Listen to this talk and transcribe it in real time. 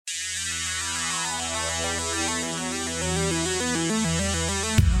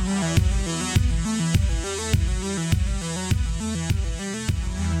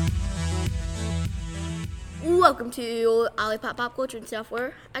Welcome to Olipop Pop Culture and Stuff,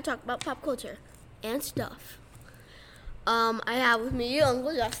 where I talk about pop culture and stuff. I have with me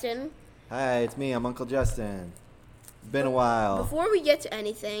Uncle Justin. Hi, it's me. I'm Uncle Justin. Been a while. Before we get to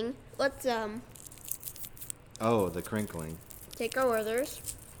anything, let's Oh, the crinkling. take our orders.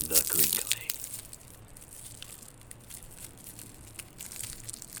 The crinkling.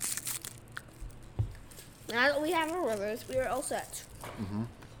 Now that we have our orders, we are all set. Mm-hmm.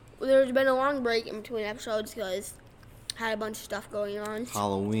 There's been a long break in between episodes because I had a bunch of stuff going on.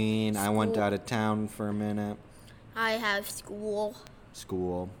 Halloween. I went School. out of town for a minute. I have school.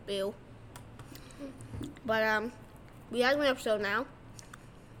 School. Boo. But we have an episode now.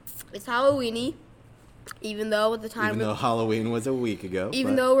 It's Halloweeny, even though at the time Even though Halloween was a week ago.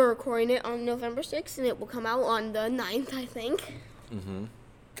 Even though we're recording it on November 6th, and it will come out on the 9th, I think. Mm-hmm.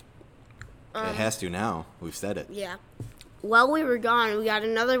 It has to now. We've said it. Yeah. While we were gone, we got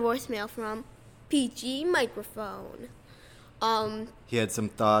another voicemail from Peachy Microphone. He had some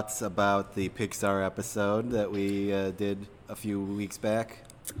thoughts about the Pixar episode that we did a few weeks back.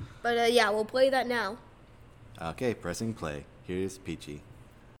 But yeah, we'll play that now. Okay, pressing play. Here's Peachy.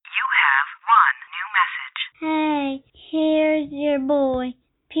 You have one new message. Hey, here's your boy,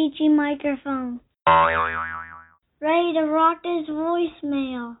 Peachy Microphone. Ready to rock this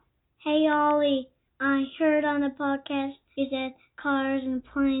voicemail. Hey, Ollie, I heard on the podcast you said cars and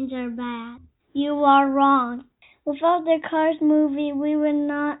planes are bad. You are wrong. Without the Cars movie, we would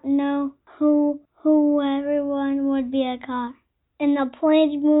not know who everyone would be a car. And the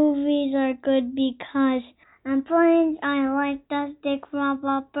planes movies are good because on planes, I like that Dick Rob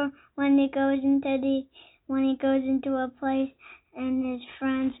Upper when he goes into a place and his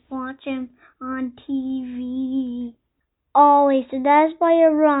friends watch him on TV. Always, so that's why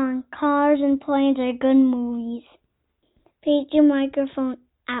you're wrong. Cars and planes are good movies. Peachy Microphone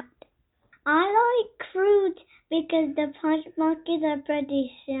out. I like Cruise because the Punch Monkeys are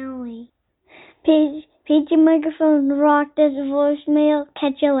pretty silly. Peachy Microphone rock this voicemail.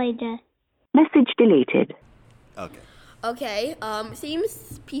 Catch you later. Message deleted. Okay. Okay,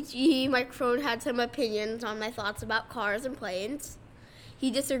 seems Peachy Microphone had some opinions on my thoughts about cars and planes. He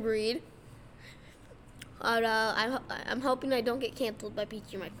disagreed. But I'm hoping I don't get canceled by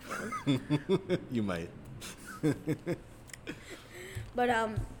Peachy Microphone. You might. But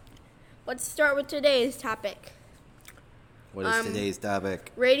let's start with today's topic. What is today's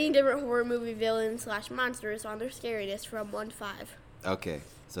topic? Rating different horror movie villains / monsters on their scariness from 1 to 5. Okay,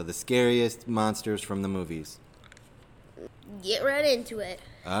 so the scariest monsters from the movies. Get right into it.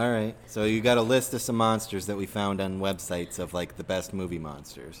 All right, so you got a list of some monsters that we found on websites of like the best movie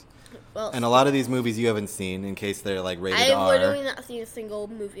monsters. Well, And a lot of these movies you haven't seen in case they're like rated I've R. literally not seen a single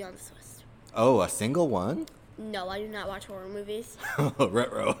movie on this list. Oh, a single one? No, I do not watch horror movies.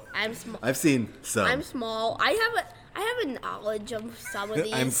 Retro. I'm small. I've seen some. I'm small. I have a knowledge of some of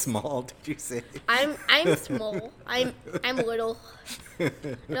these. I'm small, did you say? I'm small. I'm little. I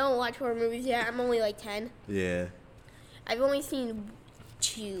don't watch horror movies yet. I'm only like 10. Yeah. I've only seen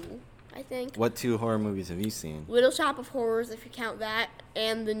 2, I think. What 2 horror movies have you seen? Little Shop of Horrors, if you count that,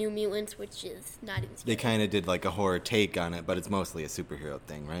 and The New Mutants, which is not even scary. They kind of did like a horror take on it, but it's mostly a superhero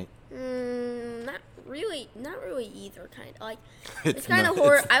thing, right? Not really either, kind of. Like, It's it's kind of not-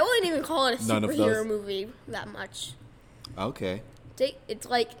 horror. it's I wouldn't even call it a none of superhero those? movie that much. Okay. It's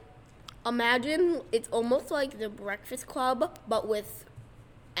like, imagine it's almost like The Breakfast Club, but with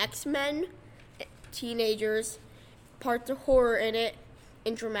X-Men, teenagers, parts of horror in it,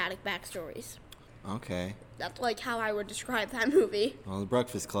 and dramatic backstories. Okay. That's like how I would describe that movie. Well, The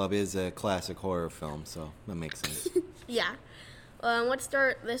Breakfast Club is a classic horror film, so that makes sense. Yeah. Let's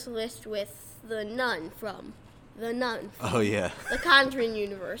start this list with The Nun from The Nun. Oh, yeah. The Conjuring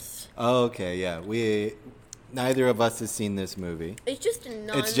universe. Oh, okay, yeah. Neither of us has seen this movie. It's just a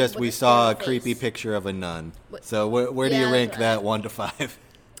nun. It's just with we a saw a scary creepy face. picture of a nun. What- So where do Yeah, you that's rank right. that 1 to 5?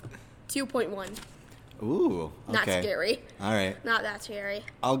 2.1. Ooh, okay. Not scary. All right. Not that scary.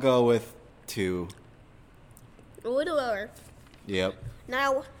 I'll go with 2. A little lower. Yep.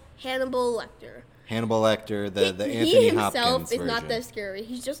 Now, Hannibal Lecter. Hannibal Lecter, the he Anthony himself Hopkins is version. not that scary.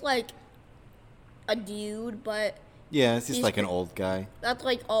 He's just like a dude, but Yeah, it's just he's like an pre- old guy. that's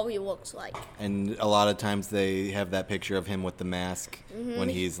like all he looks like. And a lot of times they have that picture of him with the mask when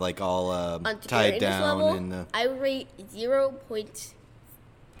he's like all On tied scariness down. level, And I would rate 0.5.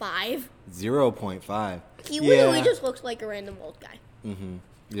 0.5. He literally just looks like a random old guy. Mm-hmm.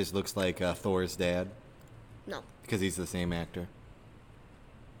 He just looks like Thor's dad No. because he's the same actor.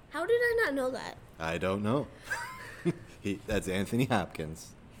 How did I not know that? I don't know. That's Anthony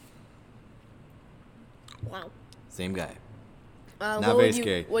Hopkins. Wow. Same guy. Not very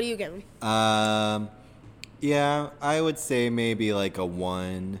scary. What do you give him? Yeah, I would say maybe like a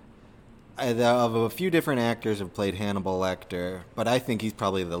 1. Of a few different actors have played Hannibal Lecter, but I think he's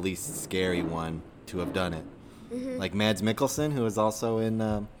probably the least scary one to have done it. Mm-hmm. Like Mads Mikkelsen, who was also in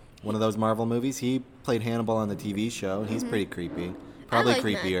one of those Marvel movies, he played Hannibal on the TV show. He's pretty creepy. Probably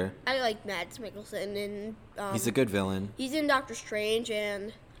creepier. I like Mads Mikkelsen, and He's a good villain. he's in Doctor Strange,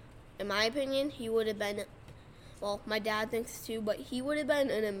 and in my opinion, he would have been. Well, my dad thinks too, but he would have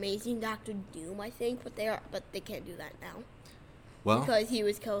been an amazing Doctor Doom, I think. But they can't do that now Well, because he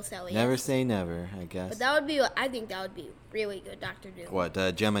was killed so never say never, I guess. But I think that would be really good, Doctor Doom. What,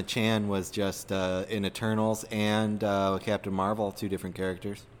 Gemma Chan was just in Eternals and Captain Marvel, 2 different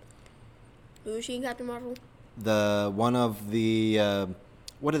characters. Who is she in Captain Marvel? The one of the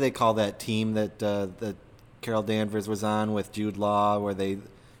what do they call that team that Carol Danvers was on with Jude Law, where they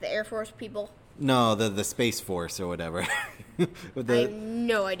The Air Force people. no the Space Force or whatever. I have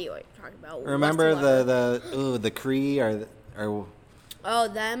no idea what you're talking about. Remember whatsoever. the Kree or Oh,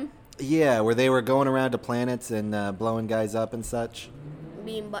 them yeah, where they were going around to planets and blowing guys up and such.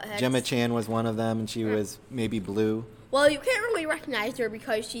 being buttheads. Gemma Chan was one of them, and she was maybe blue. Well, you can't really recognize her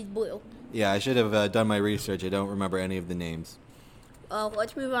because she's blue. Yeah, I should have done my research. I don't remember any of the names.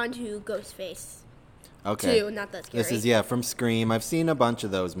 Let's move on to Ghostface. Okay. 2, not that scary. This is, from Scream. I've seen a bunch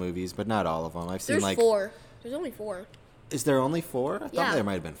of those movies, but not all of them. I've seen There's 4. There's only 4. Is there only 4? I thought Yeah. there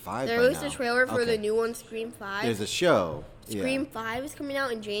might have been 5 There by was now. a trailer for Okay. the new one, Scream 5. There's a show. Scream Yeah. 5 is coming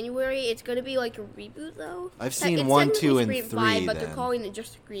out in January. It's going to be like a reboot, though. I've It's seen 1, technically 2, and Scream 3 5, but then. they're calling it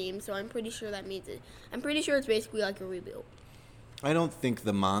just Scream, so I'm pretty sure that means it. I'm pretty sure it's basically like a reboot. I don't think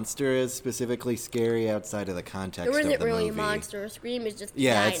the monster is specifically scary outside of the context There of isn't the really movie. a monster. Scream is just a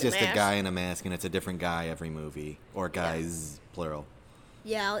Yeah, guy it's in just a a mask. guy in a mask, and it's a different guy every movie. Or guys, plural.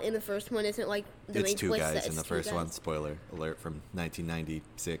 Yeah, in the first one, isn't like the It's main 2 place guys that in it's the 2 first guys. one. Spoiler alert from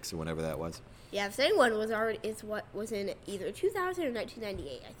 1996 or whenever that was. Yeah, the second one is what was in either 2000 or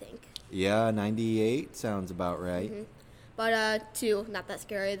 1998, I think. Yeah, 98 sounds about right. Mm-hmm. But 2, not that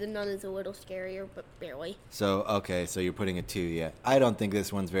scary. The Nun is a little scarier, but barely. So, okay, so you're putting a 2 yet. I don't think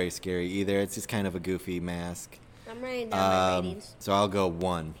this one's very scary either. It's just kind of a goofy mask. I'm writing down my ratings. So I'll go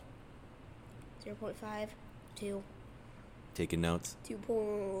 1. 0.5, 2, Taking notes.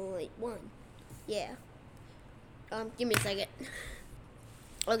 2.1. Yeah. Give me a second.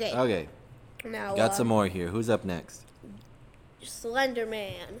 Okay. Okay, Now, got some more here. Who's up next? Slender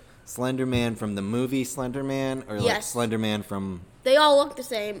Man. Slender Man from the movie Slender Man? Or like Yes. Slender Man from They all look the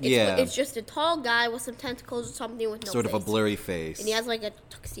same. It's, Yeah. It's just a tall guy with some tentacles or something with no sort of a face. blurry face? And he has like a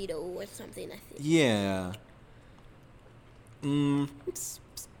tuxedo or something, I think. Yeah. It's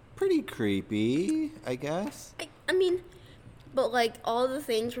pretty creepy, I guess. I mean, but like all the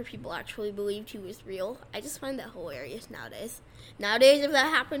things where people actually believed he was real, I just find that hilarious nowadays. Nowadays, if that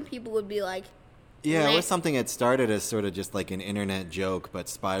happened, people would be like, Yeah, it Meh. was something that started as sort of just like an internet joke, but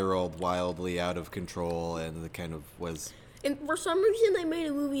spiraled wildly out of control, and it kind of was. and for some reason they made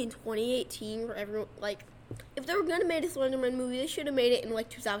a movie in 2018 where everyone, like, if they were going to make a Slenderman movie, they should have made it in like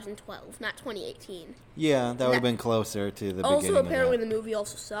 2012, not 2018. Yeah, that would have been closer to the Also, beginning apparently of the movie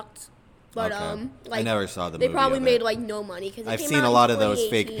also sucked. But, Okay. like, I never saw the they movie probably of made it. like no money because I've seen a lot of those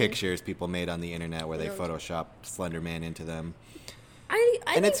fake pictures people made on the internet where they Yeah. photoshopped Slender Man into them. I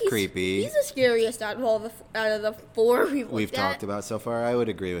And think it's creepy. He's the scariest out of the 4 We've talked about so far. I would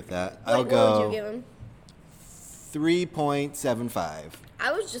agree with that. What, I'll what go would you give him? 3.75.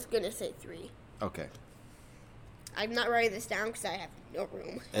 I was just gonna say 3. Okay, I'm not writing this down because I have no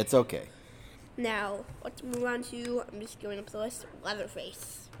room. it's okay. Now, let's move on to, I'm just going up the list,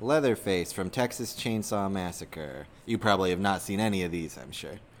 Leatherface. Leatherface from Texas Chainsaw Massacre. You probably have not seen any of these, I'm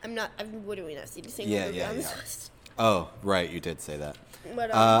sure. I've literally not seen a single Yeah, movie yeah, on this yeah. list. Oh, right, you did say that.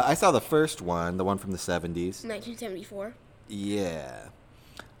 But, I saw the first one, the one from the 70s. 1974. Yeah.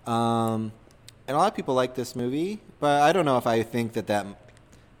 And a lot of people like this movie, but I don't know if I think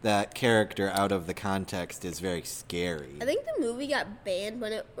that character out of the context is very scary. I think the movie got banned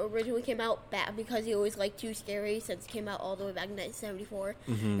when it originally came out back because it was like too scary since it came out all the way back in 1974.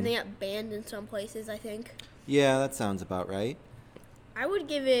 Mm-hmm. And they got banned in some places, I think. Yeah, that sounds about right. I would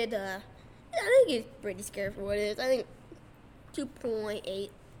give it, I think it's pretty scary for what it is. I think 2.8.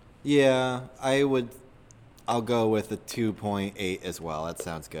 Yeah, I'll go with a 2.8 as well. That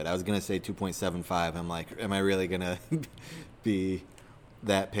sounds good. I was going to say 2.75. I'm like, am I really going to be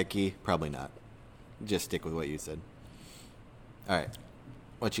that picky? Probably not. Just stick with what you said. All right.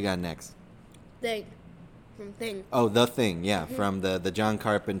 What you got next? Thing. From Thing. Oh, The Thing. Yeah, from the John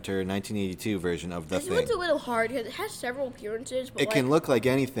Carpenter 1982 version of The This Thing. one's a little hard because it has several appearances. But It can look like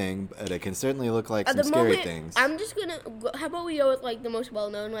anything, but it can certainly look like at some the scary moment, things. I'm just gonna. How about we go with like the most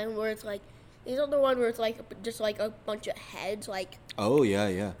well-known one, where it's like These are the one where it's like just like a bunch of heads, like Oh,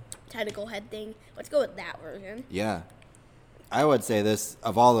 yeah. tentacle head thing. Let's go with that version. Yeah. I would say this,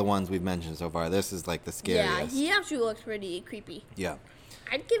 of all the ones we've mentioned so far, this is like the Yeah, scariest. he actually looks pretty creepy. Yeah.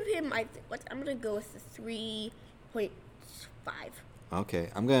 I'd give him. I'm gonna go with the 3.5. Okay.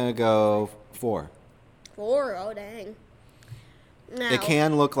 I'm going to go 4. 4. Oh dang. Now, It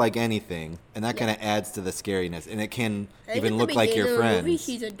can look like anything, and that Yeah. kind of adds to the scariness. And it can I think even at the look like your beginning of the movie, friends.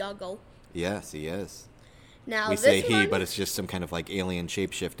 he's a doggo. Yes, he is. Now We this say he, one, but it's just some kind of like alien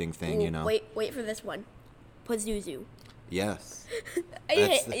shape-shifting thing, you know? Wait for this one. Pazuzu. Yes.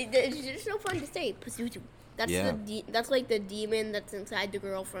 It's That's just so fun to say. Pazuzu. That's Yeah. that's like the demon that's inside the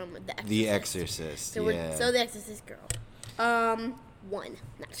girl from The Exorcist. The Exorcist, So, yeah. so the Exorcist girl. 1.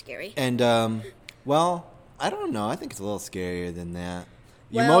 Not scary. And, well, I don't know. I think it's a little scarier than that.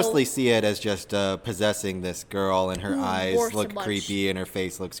 You Well- mostly see it as just possessing this girl, and her Who eyes morphs a look bunch. creepy, and her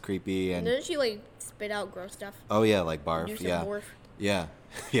face looks creepy, and Didn't she like spit out gross stuff? oh yeah, like Do barf, some yeah, morph? yeah,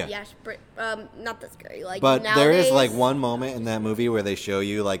 yeah. Yeah, not that scary. Like, But there is like nowadays, one moment in that movie where they show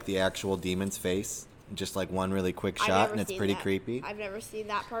you like the actual demon's face, just like one really quick I've shot, never and it's seen pretty that. creepy. I've never seen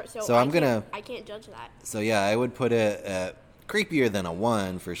that part, so, So I'm gonna- I can't judge that. So yeah, I would put it at creepier than a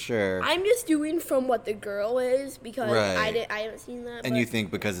 1 for sure. I'm just doing from what the girl is because Right. I haven't seen that. And but you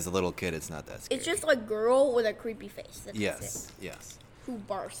think because it's a little kid, it's not that scary. it's just a girl with a creepy face. That's yes, it. yes. Who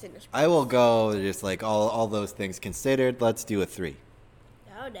barfs in this? I will go just like all those things considered. Let's do a 3.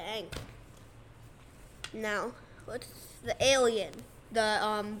 Oh dang. Now, what's the alien?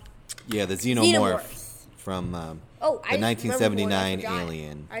 The Yeah, the xenomorph Xenomorphs. from Oh, the I just remembered one I 1979 forgot.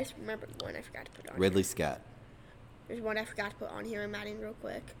 Alien. I just remembered one I forgot to put on. Ridley Scott. There's one I forgot to put on here. I'm adding real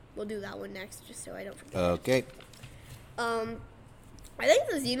quick. We'll do that one next, just so I don't forget. Okay. I think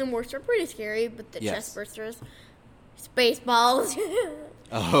the xenomorphs are pretty scary, but the Yes. chest bursters, Spaceballs.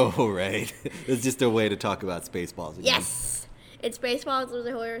 Oh, right. It's just a way to talk about Spaceballs again. Yes, in Spaceballs, there's a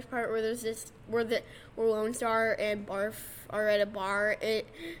hilarious part where there's this where Lone Star and Barf are at a bar,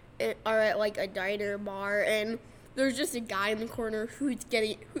 are at like a diner bar, and there's just a guy in the corner who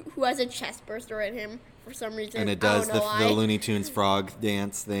has a chest burster at him for some reason. And it I does don't know the why. Looney Tunes frog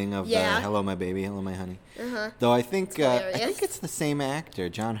dance thing of Yeah. hello my baby, hello my honey. Uh-huh. Though I think hilarious. it's the same actor,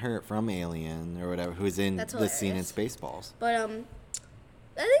 John Hurt from Alien or whatever, who's in That's the scene in hilarious. Spaceballs. But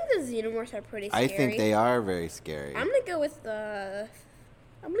I think the xenomorphs are pretty scary. I think they are very scary. I'm gonna go with the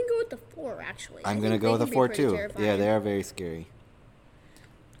 4 actually. I'm I gonna think go they with the can be 4 pretty too. terrifying. Yeah, they are very scary.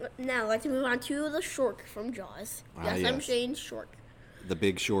 Now let's move on to the Shork from Jaws. Ah, Yes, I'm yes. saying Shork. The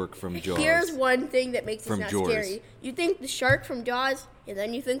big shark from Jaws. Here's one thing that makes it From not Jaws. scary. You think the shark from Jaws, and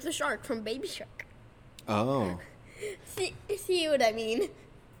then you think the shark from Baby Shark. Oh. See what I mean?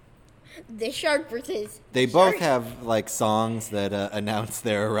 The shark versus They both shark. have like songs that announce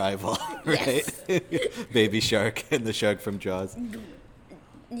their arrival, right? Baby Shark and the shark from Jaws.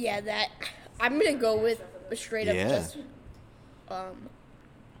 Yeah, that. I'm gonna go with a straight up Yeah. just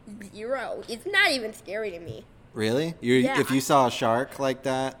 0. It's not even scary to me. Really? Yeah. If you saw a shark like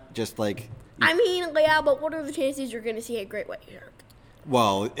that, just like, I mean, yeah, but what are the chances you're gonna see a great white shark?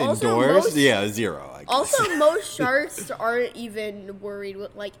 well, Also, indoors, most- yeah, 0. I guess. Also, most sharks aren't even worried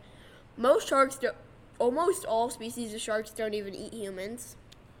with like most sharks. Almost all species of sharks don't even eat humans.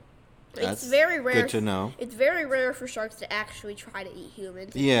 That's it's very rare. good to know. It's very rare for sharks to actually try to eat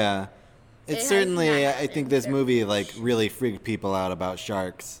humans. Yeah. It It's has certainly, not I happened. think this They're- movie like really freaked people out about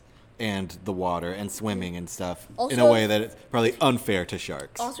sharks and the water and swimming and stuff in a Also- way that it's probably unfair to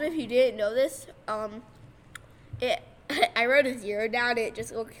sharks. Also, if you didn't know this, I wrote a 0 down. It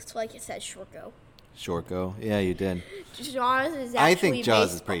just looks like it says Shorko. Shorko. Yeah, you did. Jaws is actually I think Jaws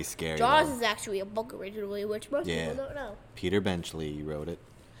based- is pretty scary. Jaws though. is actually a book originally, which most Yeah. people don't know. Peter Benchley wrote it.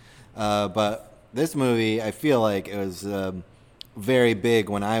 But this movie, I feel like it was very big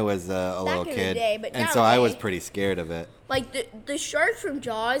when I was a little in the kid. day, but and so I was nowadays- pretty scared of it. Like the shark from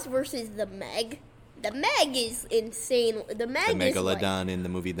Jaws versus the Meg. The Meg is insane. The Meg The is like, Megalodon in the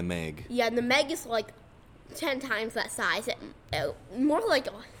movie The Meg. yeah, the Meg is like 10 times that size. More like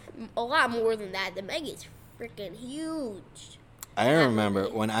a lot more than that. The Meg is freaking huge. I remember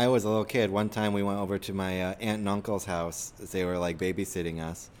movie. when I was a little kid, one time we went over to my aunt and uncle's house. They were like babysitting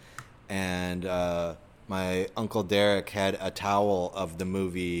us. And my Uncle Derek had a towel of the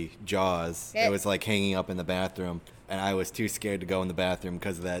movie Jaws. Yeah. It was like hanging up in the bathroom. And I was too scared to go in the bathroom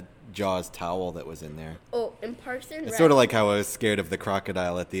because of that Jaws towel that was in there. Oh, in Parks and It's Rec. sort of like how I was scared of the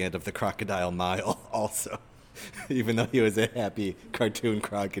crocodile at the end of the Crocodile Mile also. Even though he was a happy cartoon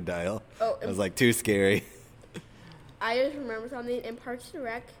crocodile. Oh, I was like, too scary. I just remember something in Parks and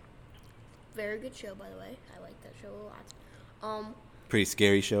Rec. Very good show, by the way. I like that show a lot. Pretty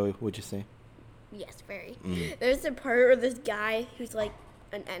scary show, would you say? Yes, very. Mm. There's a part where this guy who's like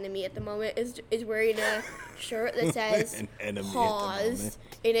an enemy at the moment is wearing a shirt that says An enemy at the pause, moment.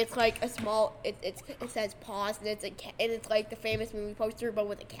 and it's like a small. It says pause, and it's a cat, and it's like the famous movie poster, but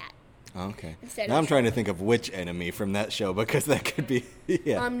with a cat. Okay. Instead Now of I'm trying to think of which enemy from that show because that could be.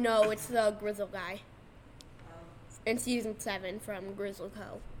 Yeah. No, it's the Grizzle guy. In season 7 from Grizzle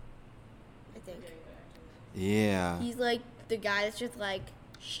Co. I think. Yeah. He's like the guy that's just like,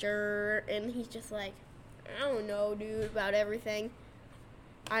 sure, and he's just like, I don't know, dude, about everything.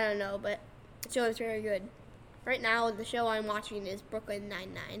 I don't know, but the show is very good. Right now, the show I'm watching is Brooklyn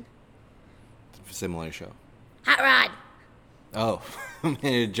Nine-Nine. Similar show. Hot Rod! Oh, I'm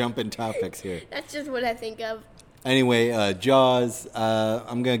going to jump in topics here. That's just what I think of. Anyway, Jaws,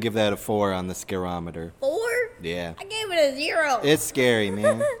 I'm going to give that a 4 on the scarometer. 4? Yeah. I gave it a 0. It's scary,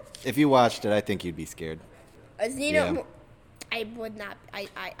 man. If you watched it, I think you'd be scared. A 0. Yeah. I would not. I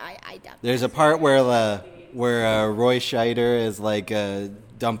doubt. There's a part where Roy Scheider is like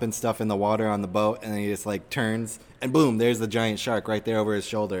dumping stuff in the water on the boat, and then he just like turns, and boom, there's the giant shark right there over his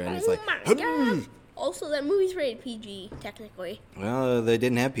shoulder, and it's like, Oh my God. Also, that movie's rated PG, technically. well, they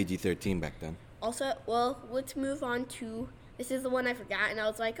didn't have PG-13 back then. Also, well, let's move on to, this is the one I forgot, and I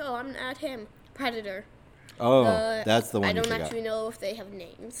was like, oh, I'm not him. Predator. Oh, that's the one I you don't forgot. actually know if they have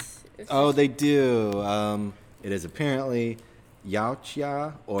names. It's Oh, just- they do. It is apparently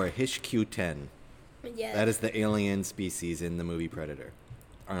Yautja or Hish-Q-10. Yeah. That is the alien species in the movie Predator.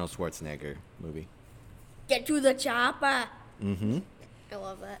 Arnold Schwarzenegger movie. Get to the chopper. Mm-hmm. I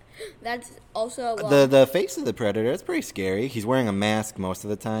love that. That's also, well, The face of the Predator, it's pretty scary. He's wearing a mask most of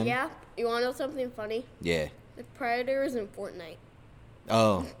the time. yeah, you want to know something funny? Yeah. The Predator is in Fortnite.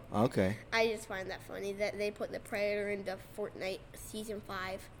 Oh, okay. I just find that funny that they put the Predator into Fortnite Season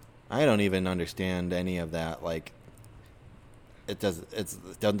 5. I don't even understand any of that. Like,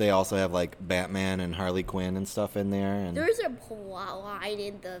 don't they also have like Batman and Harley Quinn and stuff in there? And There's a plot line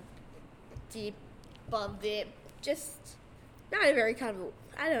in the deep of it. Just not a very kind of.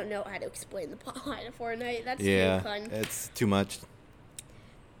 I don't know how to explain the plot line of Fortnite. That's yeah, really fun. it's too much.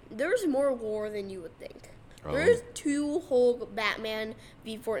 There's more lore than you would think. Oh. There's 2 whole Batman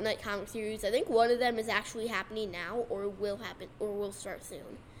v Fortnite comic series. I think one of them is actually happening now, or will happen, or will start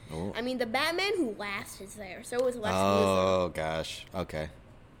soon. Oh. I mean, the Batman Who Laughs is there. So is Lex Luthor. Oh gosh. Okay.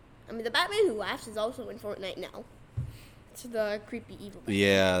 I mean, the Batman Who Laughs is also in Fortnite now. It's the creepy evil Batman.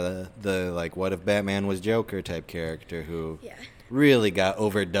 Yeah, the like, what if Batman was Joker type character who Yeah. really got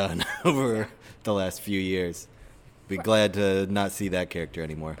overdone over the last few years. Be glad to not see that character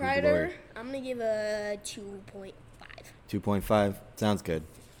anymore. Good Predator, lord. I'm going to give a 2.5. 2.5 sounds good.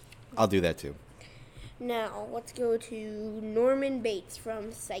 I'll do that too. Now, let's go to Norman Bates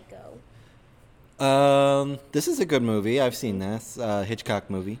from Psycho. This is a good movie. I've seen this Hitchcock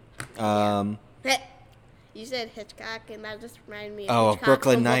movie. You said Hitchcock, and that just reminded me of Oh, Hitchcock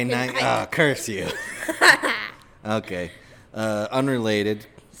Brooklyn from Nine-Nine. Brooklyn Ah, curse you. Okay. Unrelated.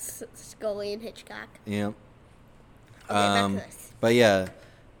 Scully and Hitchcock. Yep. Okay, back to this. But yeah,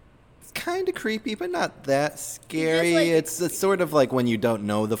 it's kind of creepy, but not that scary. like- It's sort of like when you don't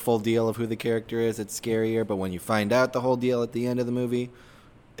know the full deal of who the character is, it's scarier. But when you find out the whole deal at the end of the movie,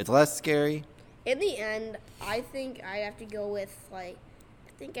 it's less scary. In the end, I think I'd have to go with, like,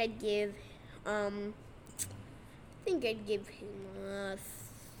 I think I'd give him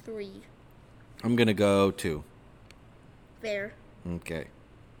 3. I'm gonna go 2. There. Okay.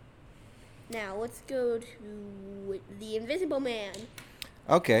 Now, let's go to The Invisible Man.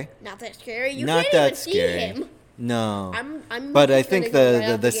 Okay. Not that scary. You Not can't that even scary. see him. No. I'm But I just gonna think go right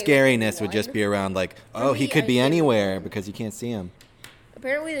the off the gate with scariness would just 1. be around like, oh, he me, could I be think- anywhere because you can't see him.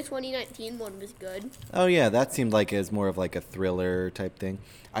 Apparently, the 2019 one was good. Oh yeah, that seemed like it's more of like a thriller type thing.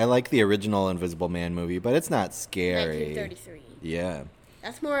 I like the original Invisible Man movie, but it's not scary. 1933. Yeah.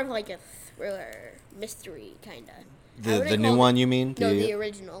 That's more of like a thriller, mystery kind of. The new one, you mean? No, the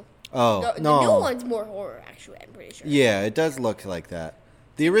original. Oh, The no. new one's more horror, actually, I'm pretty sure. Yeah, it does look like that.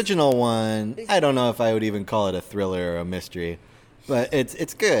 The original one, I don't know if I would even call it a thriller or a mystery, but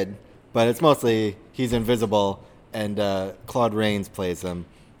it's good. But it's mostly he's invisible, and Claude Rains plays him,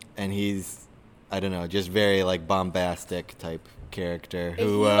 and he's, I don't know, just very like bombastic type character Is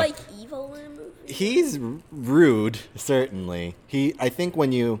who he like evil in a movie? he's rude, certainly. I think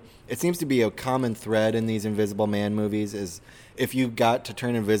it seems to be a common thread in these Invisible Man movies is if you got to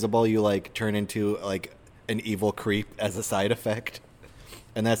turn invisible, you like turn into like an evil creep as a side effect,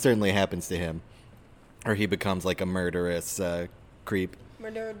 and that certainly happens to him, or he becomes like a murderous creep.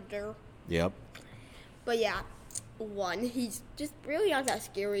 Murder. Yep. But yeah, 1, he's just really not that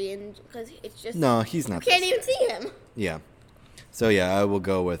scary, and because it's just No, he's you not. can't this- even see him. Yeah. So yeah, I will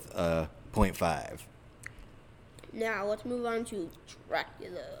go with 0.5. Now, let's move on to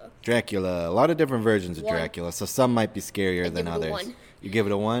Dracula. Dracula. A lot of different versions of 1. Dracula, so some might be scarier than give it a others. 1. You give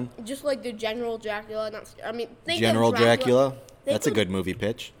it a 1? Just like the General Dracula. Think General of Dracula? Think That's a of- good movie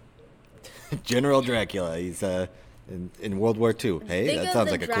pitch. General Dracula. He's in World War II. Hey, Think that of sounds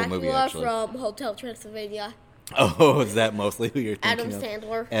the like a cool movie, Dracula actually. from Hotel Transylvania. Oh, is that mostly who you're thinking Adam of?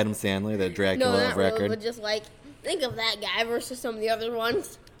 Sandler. Adam Sandler, the No, Dracula not of really, record. but just like, think of that guy versus some of the other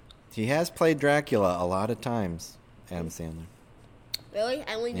ones. He has played Dracula a lot of times, Adam Sandler. Really?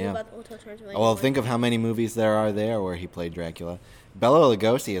 I only knew Yeah. about the Hotel Transylvania. Well, one. think of how many movies there are there where he played Dracula. Bela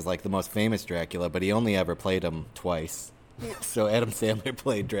Lugosi is like the most famous Dracula, but he only ever played him twice. So Adam Sandler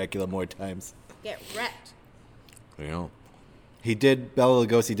played Dracula more times. Get wrecked. You know. Bela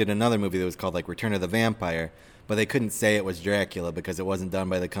Lugosi did another movie that was called like Return of the Vampire, but they couldn't say it was Dracula because it wasn't done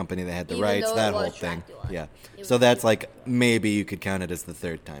by the company that had the Even rights, though it that was whole thing. Dracula. Yeah. It So was that's like, maybe you could count it as the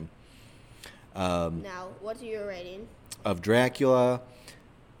third time. Now, what's your rating? Of Dracula,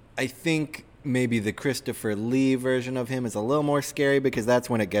 I think maybe the Christopher Lee version of him is a little more scary because that's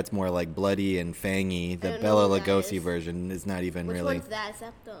when it gets more like bloody and fangy. The don't know Bela what that Lugosi is. version is not even Which really. one's that? Is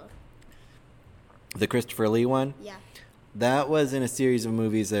that The Christopher Lee one? Yeah. That was in a series of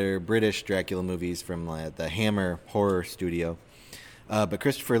movies that are British Dracula movies from the Hammer Horror Studio. But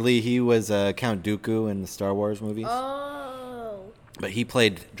Christopher Lee, he was Count Dooku in the Star Wars movies. Oh. But he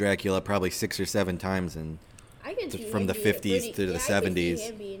played Dracula probably 6 or 7 times in I can see from him the being 50s to the I can 70s. see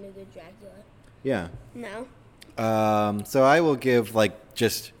him being a good Dracula. Yeah. No. So I will give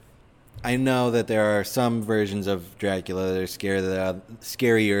I know that there are some versions of Dracula that are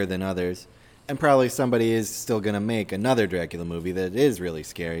scarier than others, and probably somebody is still going to make another Dracula movie that is really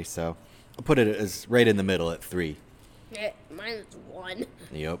scary. So I'll put it as right in the middle at 3. Yeah, mine is 1.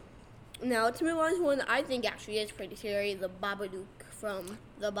 Yep. Now, let's move on to one that I think actually is pretty scary, the Babadook from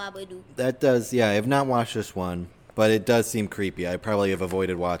the Babadook. That does. Yeah, I have not watched this one, but it does seem creepy. I probably have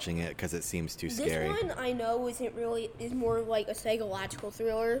avoided watching it because it seems too scary. This one I know is more like a psychological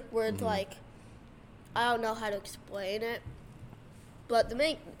thriller where it's like, I don't know how to explain it, but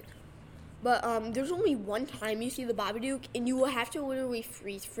there's only one time you see the Babadook, and you will have to literally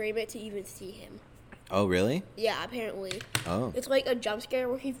freeze frame it to even see him. Oh, really? Yeah, apparently. Oh. It's like a jump scare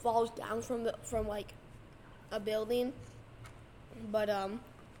where he falls down from like a building, but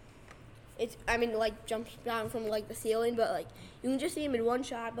jumps down from like the ceiling, but like you can just see him in one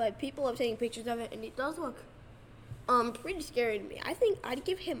shot. But people have taken pictures of it, and it does look pretty scary to me. I think I'd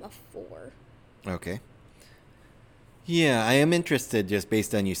give him a 4. Okay. Yeah, I am interested just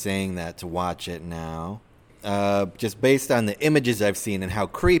based on you saying that to watch it now. Just based on the images I've seen and how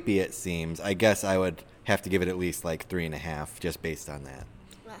creepy it seems, I guess I would have to give it at least like 3.5 just based on that.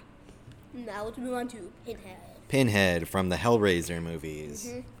 Now let's move on to Pinhead. Pinhead from the Hellraiser movies.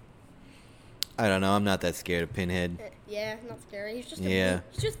 Mm-hmm. I don't know, I'm not that scared of Pinhead. Yeah, not scary. He's just he's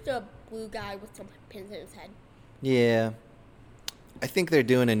just a blue guy with some pins in his head. Yeah. I think they're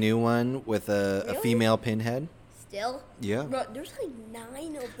doing a new one with a Really? female Pinhead. Still? Yeah. Bro, there's like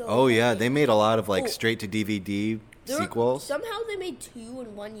 9 of those. Oh, yeah, I they think. made a lot of Oh. straight to DVD There- sequels. Somehow they made 2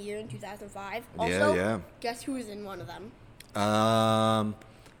 in 1 year in 2005. Yeah, Also, yeah. guess who was in one of them?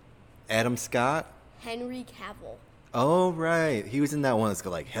 Adam Scott? Henry Cavill. Oh, right. He was in that one that's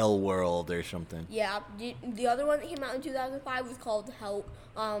called Hell World or something. Yeah, the other one that came out in 2005 was called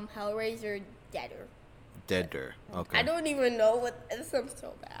Hellraiser Deader. Deader. Okay. I don't even know what this sounds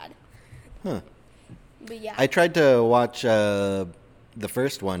so bad. Huh. But yeah. I tried to watch the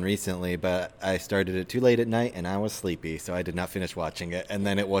first one recently, but I started it too late at night and I was sleepy, so I did not finish watching it. And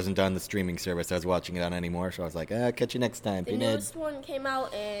then it wasn't on the streaming service I was watching it on anymore, so I was like, catch you next time, The Pinhead. newest one came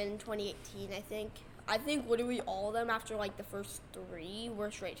out in 2018, I think. I think literally all of them after the first 3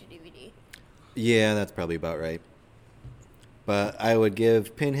 were straight to DVD. Yeah, that's probably about right. But I would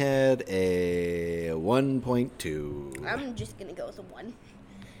give Pinhead a 1.2. I'm just gonna go with a 1.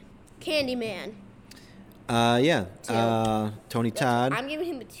 Candyman. Yeah. 2. Tony Todd. I'm giving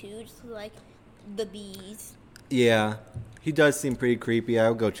him a 2, just like the bees. Yeah. He does seem pretty creepy. I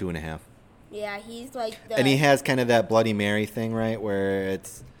would go 2.5. Yeah, he's like the. And he has kind of that Bloody Mary thing, right? Where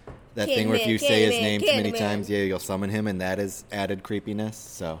it's that thing where if you say his name too many times, yeah, you'll summon him, and that is added creepiness.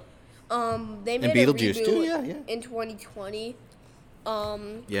 So. They made Beetlejuice a reboot too, yeah. in 2020.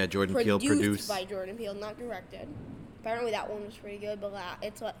 Yeah, Jordan Peele produced. by Jordan Peele, not directed. Apparently that one was pretty good, but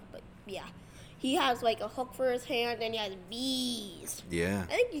yeah, he has a hook for his hand and he has bees. Yeah.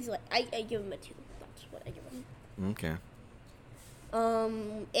 I think he's I give him a 2. That's what I give him. Okay.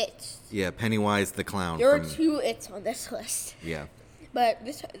 It. Yeah, Pennywise the Clown. There are from, 2 It's on this list, Yeah. but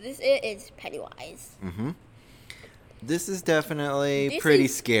this It is Pennywise. Mm-hmm. This is definitely This pretty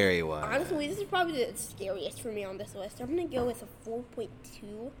is- scary one. Honestly, this is probably the scariest for me on this list. I'm going to go with a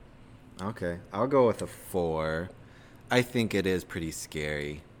 4.2. Okay, I'll go with a 4. I think it is pretty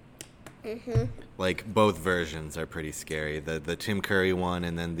scary. Like, both versions are pretty scary. The Tim Curry one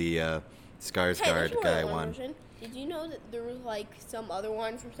and then the Hey, Skarsgård there's more guy than one. version. Did you know that there was like some other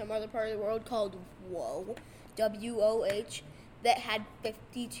one from some other part of the world called Whoa, WOH, that had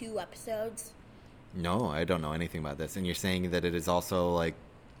 52 episodes? No, I don't know anything about this. And you're saying that it is also like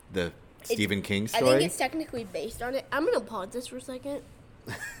the Stephen King I think story? it's technically based on it. I'm going to pause this for a second.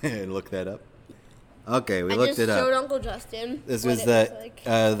 And look that up. Okay, we I looked just it up. showed Uncle Justin. This what was it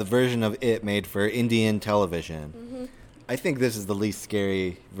the version of it made for Indian television. Mm-hmm. I think this is the least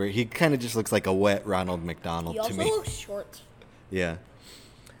scary. He kind of just looks like a wet Ronald McDonald He to also me. looks short Yeah.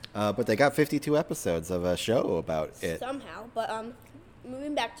 But they got 52 episodes of a show about it. somehow. But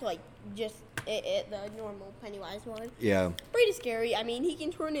moving back to like just it, the normal Pennywise one. Yeah. Pretty scary. I mean, he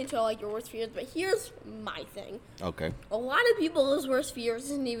can turn into like your worst fears. But here's my thing. Okay. A lot of people's worst fears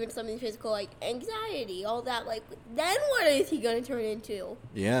isn't even something physical, like anxiety, all that. Like, then what is he gonna turn into?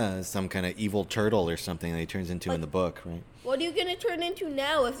 Yeah, some kind of evil turtle or something that he turns into in Like- the book, right? What are you gonna turn into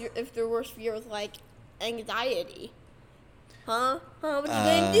now if their worst fear is like anxiety? Huh? What you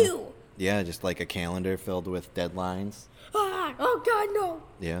gonna do? Yeah, just like a calendar filled with deadlines. Ah! Oh God, no!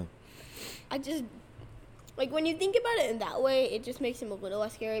 Yeah. I just like when you think about it in that way, it just makes him a little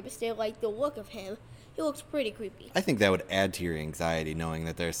less scary. But still, like the look of him, he looks pretty creepy. I think that would add to your anxiety knowing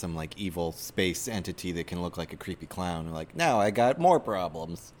that there's some like evil space entity that can look like a creepy clown. You're like, now I got more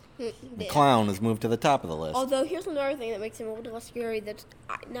problems. The Yeah. clown has moved to the top of the list. Although here's another thing that makes him a little less scary.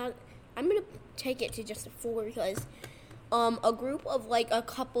 Now I'm gonna take it to just a 4 because a group of like a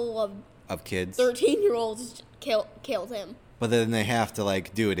couple of Of kids. 13-year-olds killed him. But then they have to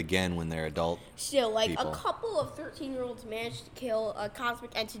like do it again when they're adult. Still, like People. a couple of 13-year-olds managed to kill a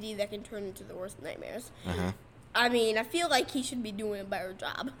cosmic entity that can turn into the worst nightmares. Uh-huh. I mean, I feel like he should be doing a better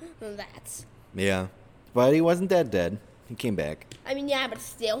job than that. Yeah. But he wasn't dead. He came back. I mean, yeah, but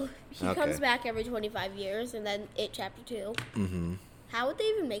still, he Okay. comes back every 25 years, and then It Chapter 2. Mm-hmm. How would they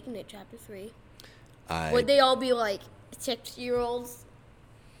even make an It Chapter 3? I Would they all be like 6-year-olds?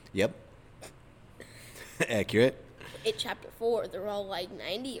 Yep. Accurate. It Chapter 4, they're all like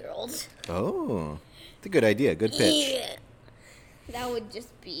 90-year-olds. Oh. It's a good idea. Good pitch. Yeah. That would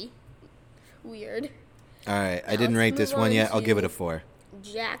just be weird. All right. I Now didn't let's rate this move one on yet. I'll give it to- a 4.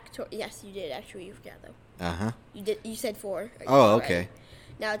 Yes, you did actually. You forgot though. Uh-huh. You said 4. Oh, Alright. okay.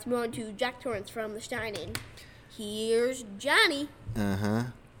 Now let's move on to Jack Torrance from The Shining. Here's Johnny. Uh-huh.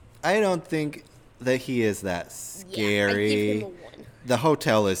 I don't think that he is that Yeah, I scary. give him a 1. The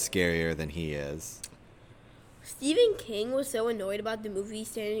hotel is scarier than he is. Stephen King was so annoyed about the movie.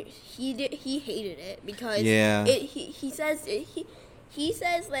 He hated it because Yeah. he says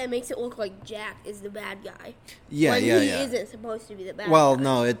that it makes it look like Jack is the bad guy. Yeah, when yeah, he yeah. isn't supposed to be the bad Well, guy.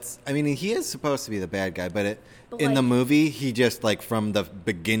 no, he is supposed to be the bad guy, but But, in the like- movie, he just, like, from the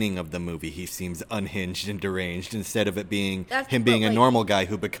beginning of the movie, he seems unhinged and deranged instead of it being That's- him but, being a like- normal guy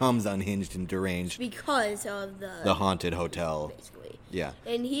who becomes unhinged and deranged. because of The haunted hotel. basically. Yeah.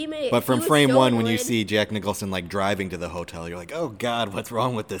 And he made. But from he was frame so one, when you annoyed. see Jack Nicholson, like, driving to the hotel, you're like, oh, God, what's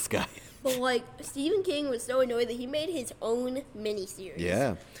wrong with this guy? But like Stephen King was so annoyed that he made his own miniseries.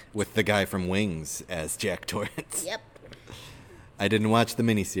 Yeah. With the guy from Wings as Jack Torrance. Yep. I didn't watch the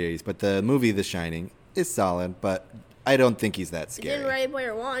miniseries, but the movie The Shining is solid, but I don't think he's that It didn't scary. Ready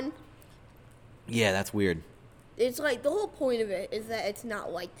Player One. Yeah, that's weird. It's like the whole point of it is that it's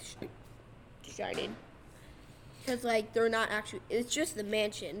not like The Shining. Because like they're not actually. It's just the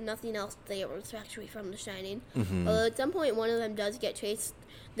mansion. Nothing else there was actually from The Shining. Although at some point one of them does get chased.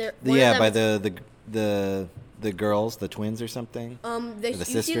 Yeah, by the girls, the twins or something. You the see the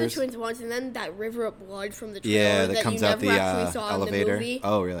sisters? twins once, and then that river of blood from the trailer Yeah, that comes you out never the actually saw in the elevator. movie.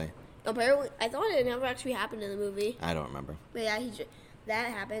 Oh, really? Apparently, I thought it never actually happened in the movie. I don't remember. But yeah,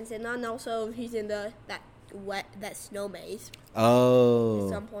 that happens, and then also he's in that snow maze at Oh,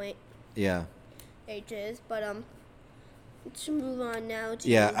 some point. yeah. Ages, but let's move on now to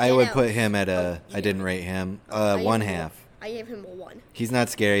Yeah, I Get would Out. put him at Oh, I didn't rate him. I gave One him a- half. I gave him a 1. He's not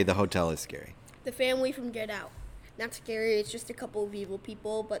scary. The hotel is scary. The family from Get Out, not scary. It's just a couple of evil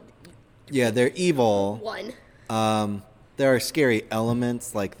people, but Yeah, they're evil. 1. There are scary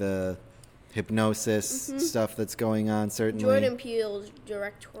elements like the hypnosis stuff that's going on. Certainly. Jordan Peele's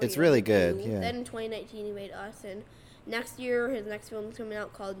directorial. It's really good, debut. yeah. Then in 2019 he made Us, and next year his next film is coming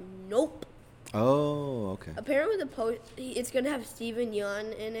out called Nope. Oh, okay. Apparently it's gonna have Steven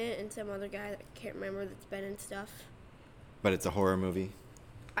Yeun in it and some other guy that I can't remember that's been in stuff. But it's a horror movie.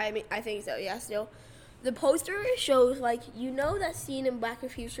 I mean, I think so. Yeah, still. The poster shows, like, that scene in Back to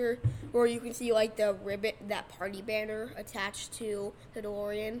the Future where you can see, like, the ribbon, that party banner attached to the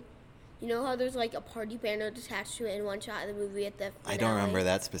DeLorean? You know how there's, like, a party banner attached to it in one shot of the movie at the finale? I don't remember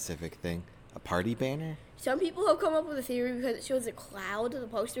that specific thing. A party banner? Some people have come up with a theory because it shows a cloud. The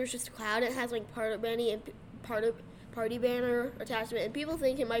poster is just a cloud. It has, like, party banner attached to it. And people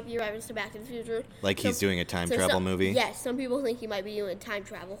think it might be a reference to Back to the Future. Like he's doing a time travel movie? Yes, some people think he might be doing a time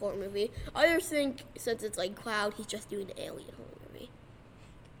travel horror movie. Others think, since it's, like, cloud, he's just doing an alien horror movie.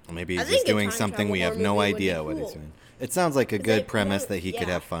 Or maybe he's just doing something we have no idea what he's doing. It sounds like a good premise that he could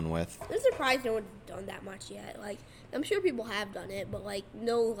have fun with. I'm surprised no one's done that much yet. Like, I'm sure people have done it, but, like,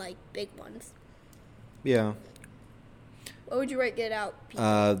 no, like, big ones. Yeah. What would you rate Get Out?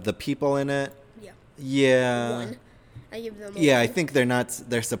 The people in it? Yeah. Yeah. 1. I give them a Yeah, 1. I think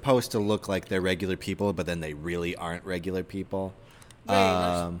they're supposed to look like they're regular people, but then they really aren't regular people.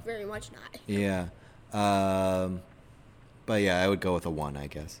 Very much not. Yeah. But yeah, I would go with a 1, I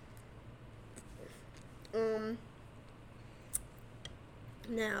guess.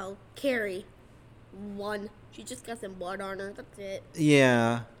 Now, Carrie, 1. She just got some blood on her. That's it.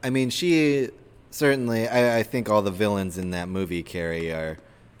 Yeah. I mean, she certainly, I think all the villains in that movie, Carrie,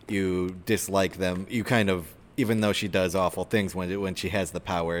 you dislike them. You kind of, even though she does awful things when she has the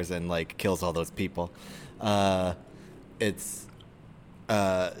powers and, like, kills all those people,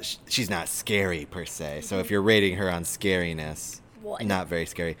 she's not scary per se. So if you're rating her on scariness, not very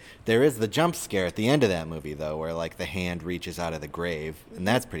scary. There is the jump scare at the end of that movie, though, where, like, the hand reaches out of the grave, and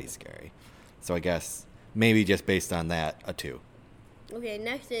that's pretty scary. So I guess maybe just based on that, a 2. Okay,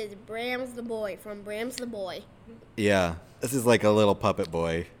 next is Brams the Boy from Brams the Boy. Yeah, this is like a little puppet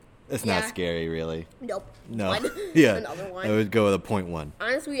boy. It's not Yeah. scary, really. Nope. No. 1. Yeah, Another 1. I would go with a 0.1.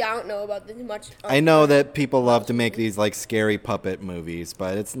 Honestly, I don't know about this much. I know that people love to make these, like, scary puppet movies,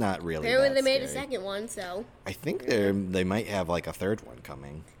 but it's not really Apparently that they made a scary. second one, so I think they might have, like, a third one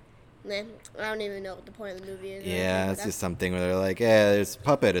coming. I don't even know what the point of the movie is. Yeah, it's just something where they're like, yeah, there's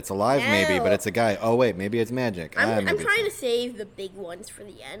puppet, it's alive maybe, but it's a guy. Oh, wait, maybe it's magic. I'm maybe trying to save the big ones for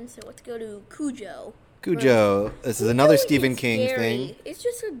the end, so let's go to Cujo. Cujo. This is another Cujo Stephen isn't King scary. thing. It's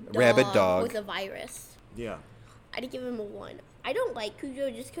just a Rabid dog. with a virus. Yeah. I'd give him a 1. I don't like Cujo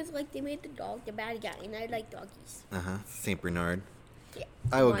just because, like, they made the dog the bad guy, and I like doggies. Saint Bernard. Yeah.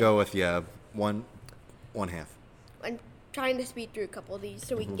 I would 1. go with, one half. I'm trying to speed through a couple of these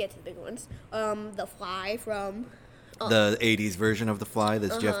so we can get to the big ones. The Fly from The 80s version of The Fly,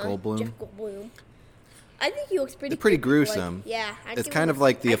 that's Jeff Goldblum. Jeff Goldblum. I think he looks pretty. They're pretty creepy, gruesome. Like, yeah. It's kind of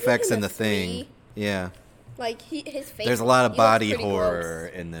like the effects in The Thing. Yeah. Like his face. There's a lot of he looks body pretty horror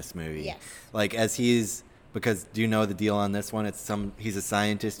gross. in this movie. Yes. Like because do you know the deal on this one? He's a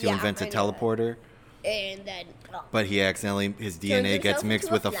scientist who Yeah, invents a I know that. teleporter, And then. but he accidentally his DNA himself gets mixed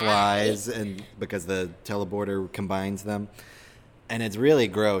into with a the fly. flies, and because the teleporter combines them, and it's really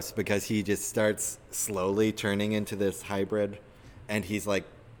gross because he just starts slowly turning into this hybrid, and he's like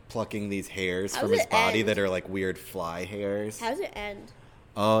plucking these hairs How from does his it body end? that are like weird fly hairs. How does it end?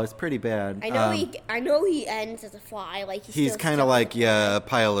 Oh, it's pretty bad. I know he ends as a fly. Like He's kind of like a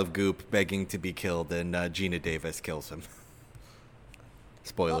pile of goop begging to be killed, and Gina Davis kills him.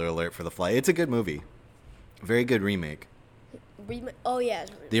 Spoiler alert for The Fly. It's a good movie. Very good remake. Oh yeah.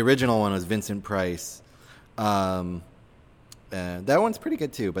 The original one was Vincent Price. That one's pretty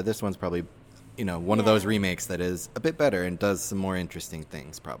good too, but this one's probably, one of those remakes that is a bit better and does some more interesting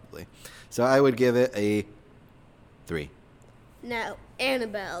things probably. So I would give it a 3. Now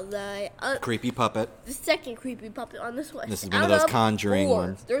Annabelle, the Creepy puppet. the second creepy puppet on this list. This is one of those Conjuring 4.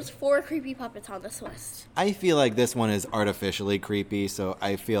 ones. There's 4 creepy puppets on this list. I feel like this one is artificially creepy, so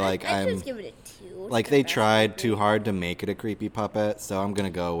I feel like I I'm... just give it a 2. It's Like, not they bad. tried too hard to make it a creepy puppet, so I'm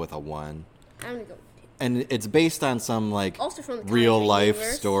going to go with a 1. I'm gonna go with 2. And it's based on some, like, Also from the real-life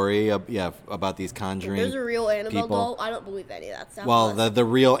Conjuring universe. story, about these Conjuring There's a real Annabelle people. doll. I don't believe any of that stuff. Well, but the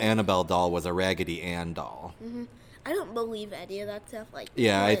real Annabelle doll was a Raggedy Ann doll. I don't believe any of that stuff. Like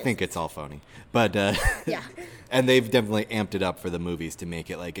Yeah, I because- think it's all phony. But, Yeah. and they've definitely amped it up for the movies to make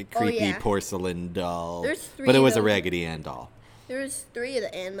it, like, a creepy yeah. porcelain doll. There's 3 but it of was a them. Raggedy Ann doll. There's 3 of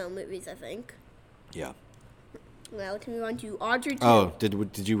the Annabelle movies, I think. Yeah. Now let's move on to Audrey 2. Oh,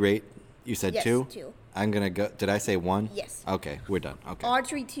 did you rate? You said Yes, 2? 2. I'm going to go... Did I say 1? Yes. Okay, we're done. Okay.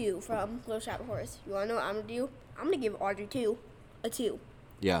 Audrey 2 from Little Shop of Horrors. You want to know what I'm going to do? I'm going to give Audrey 2 a 2.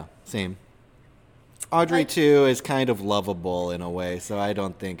 Yeah, same. Audrey 2 is kind of lovable in a way, so I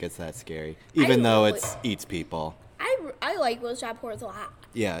don't think it's that scary. Even though really- it eats people. I like Little Shop of Horrors a lot.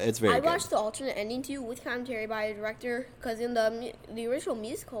 Yeah, it's very I good. watched the alternate ending too with commentary by the director because in the original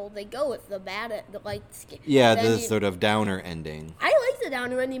musical they go with the bad the like. Yeah, the the ending. sort of downer ending. I like the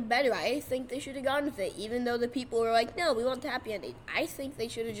downer ending better. I think they should have gone with it, even though the people were like, no, we want the happy ending. I think they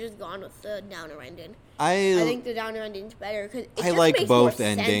should have just gone with the downer ending. I think the downer ending's better because I like both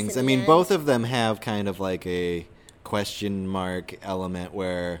endings. I mean, both of them have kind of like a question mark element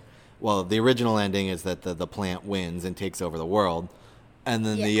where, well, the original ending is that the plant wins and takes over the world, and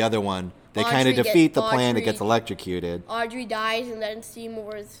then the other one, they kind of defeat the plant, it gets electrocuted. Audrey dies, and then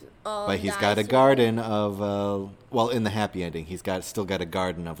Seymour's but he's got a garden of, well, in the happy ending, he's still got a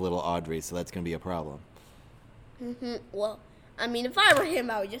garden of little Audrey, so that's going to be a problem. Well, I mean, if I were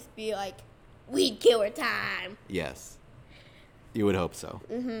him, I would just be like, weed killer time. Yes. You would hope so.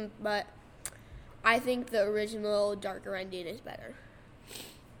 But I think the original darker ending is better.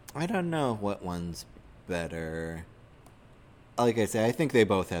 I don't know what one's better. Like I say, I think they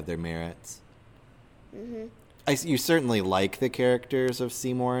both have their merits. You certainly like the characters of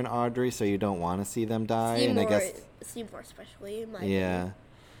Seymour and Audrey, so you don't want to see them die. Seymour especially, in my yeah. opinion.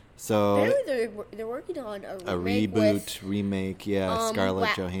 So apparently they're working on a remake. Yeah,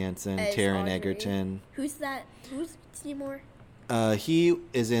 Scarlett Johansson, Taron Egerton. Who's that? Who's Seymour? He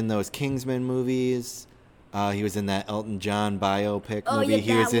is in those Kingsman movies. He was in that Elton John biopic movie.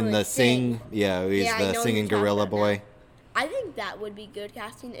 He was in the Sing. Yeah, he's the singing gorilla boy. That. I think that would be good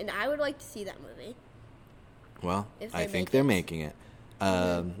casting, and I would like to see that movie. Well, I think they're making it.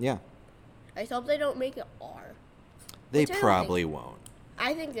 Yeah. I hope they don't make it R. They probably won't.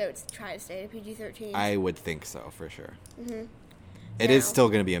 I think they would try to stay at PG-13. I would think so, for sure. It is still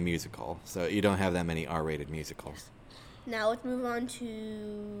going to be a musical, so you don't have that many R-rated musicals. Now let's move on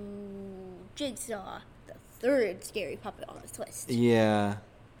to Jigsaw, the third scary puppet on this list. Yeah.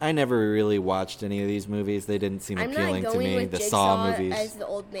 I never really watched any of these movies. They didn't seem appealing to me. The Saw movies. As the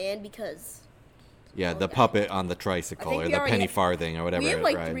old man because. Yeah, the puppet on the tricycle or the penny farthing or whatever. We have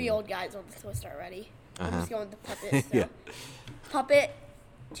like 3 old guys on this list already. I'm just going with the puppet. So. Yeah. Puppet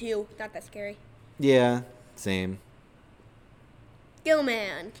 2, not that scary. Yeah, same.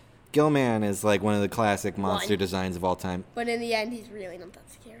 Gillman. Gillman is like one of the classic monster designs of all time. But in the end, he's really not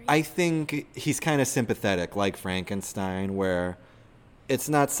that scary. I think he's kind of sympathetic, like Frankenstein, where it's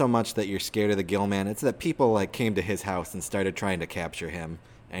not so much that you're scared of the Gillman, it's that people like came to his house and started trying to capture him,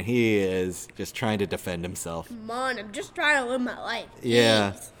 and he is just trying to defend himself. Come on, I'm just trying to live my life.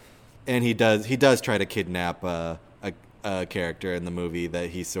 Yeah, and he does try to kidnap a character in the movie that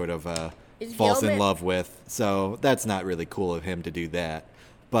he sort of falls in love with. So that's not really cool of him to do that.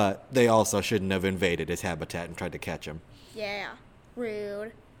 But they also shouldn't have invaded his habitat and tried to catch him. Yeah,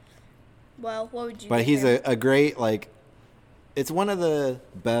 rude. Well, what would you? But he's a great like. It's one of the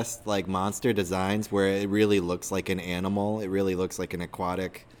best like monster designs where it really looks like an animal. It really looks like an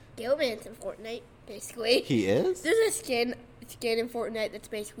aquatic. Gillman's in Fortnite, basically. He is? There's a skin in Fortnite that's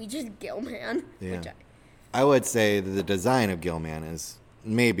basically just Gillman. Yeah. I would say that the design of Gillman is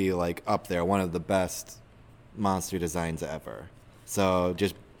maybe like up there, one of the best monster designs ever. So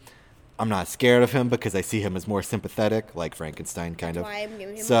I'm not scared of him because I see him as more sympathetic, like Frankenstein kind of. That's why I'm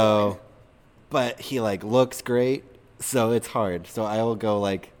giving him so, but he like looks great. So it's hard. So I will go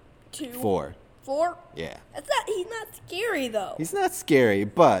like 2. 4. 4? Yeah. He's not scary though. He's not scary,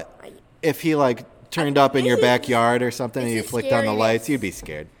 but if he like turned up in your backyard or something and you flicked on the lights, you'd be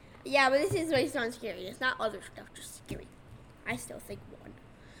scared. Yeah, but this is based on scary. It's not other stuff, just scary. I still think 1.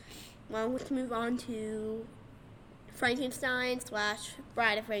 Well, let's move on to Frankenstein /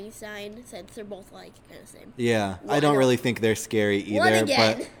 Bride of Frankenstein, since they're both like kind of the same. Yeah, I don't really think they're scary either,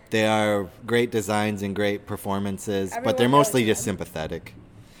 but they are great designs and great performances, but they're mostly just sympathetic.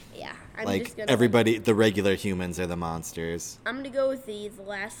 Yeah, like everybody, the regular humans are the monsters. I'm gonna go with the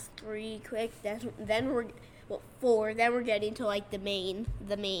last 3 quick. Then we're 4. Then we're getting to like the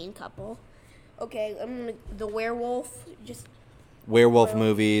main couple. Okay, the werewolf. Werewolf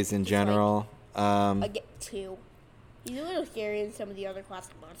movies in general. I get 2. He's a little scary in some of the other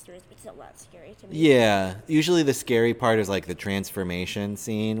classic monsters, but still not scary to me. Yeah, usually the scary part is like the transformation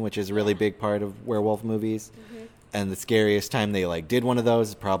scene, which is a really big part of werewolf movies. And the scariest time they like did one of those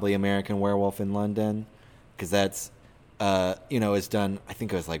is probably American Werewolf in London, because that's is done. I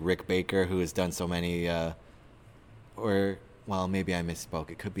think it was like Rick Baker who has done so many, well, maybe I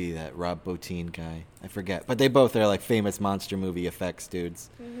misspoke. It could be that Rob Bottin guy. I forget. But they both are like famous monster movie effects dudes.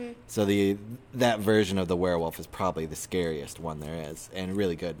 So that version of the werewolf is probably the scariest one there is, and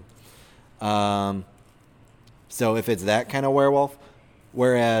really good. So if it's that kind of werewolf,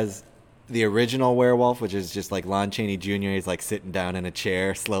 whereas the original werewolf, which is just like Lon Chaney Jr., he's like sitting down in a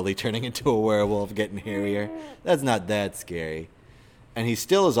chair, slowly turning into a werewolf, getting hairier. That's not that scary. And he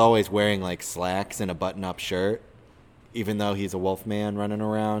still is always wearing like slacks and a button-up shirt, even though he's a wolf man running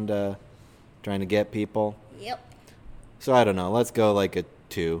around trying to get people. Yep. So I don't know. Let's go like a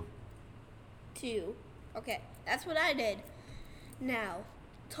 2. 2. Okay, that's what I did. Now,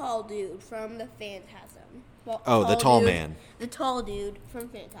 tall dude from the Phantasm. Well, Oh, the tall dude- man. The tall dude from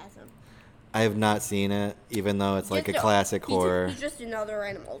Phantasm. I have not seen it, even though it's like a Just classic horror. He's just another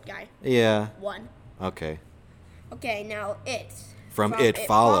random old guy. Yeah. 1. Okay. Okay, now It. From It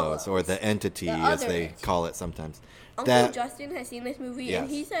Follows, or the entity, The as other they It. call it sometimes. Uncle That Justin has seen this movie, Yes. and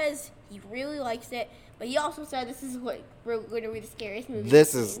he says he really likes it, but he also said this is what we're going to be the scariest movie.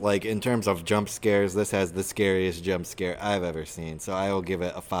 this he's is seen. like, in terms of jump scares, this has the scariest jump scare I've ever seen. So I will give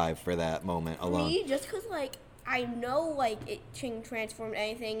it a 5 for that moment alone. Me, just because, like, I know, like, it can transform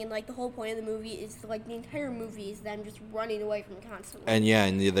anything, and, like, the whole point of the movie is, like, the entire movie is them just running away from it constantly. And yeah,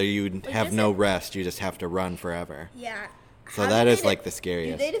 and either you have just no like- rest, you just have to run forever. Yeah. So How that do is they like the Do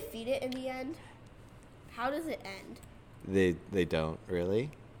scariest. they defeat it in the end? How does it end? They don't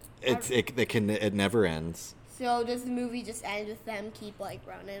really. It never ends. So does the movie just end with them keep, like,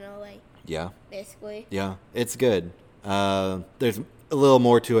 running away, Yeah. basically? Yeah, it's good. There's a little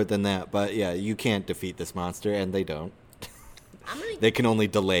more to it than that, but yeah, you can't defeat this monster, and they don't. I'm gonna They can only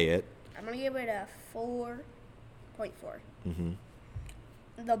delay it. give it a 4.4. Hmm.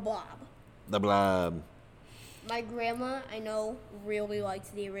 The Blob. The Blob. My grandma, I know, really likes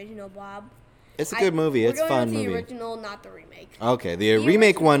the original Blob. It's a good movie. It's a we're fun going with movie. the original, not the remake. Okay, the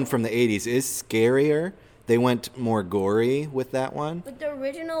remake one from the 80s is scarier. They went more gory with that one. But the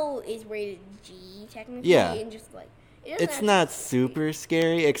original is rated G, technically. Yeah. And just, like, it doesn't It's actually- not super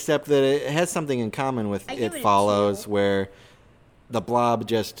scary, except that it has something in common with I It give it a Follows, 2. where the Blob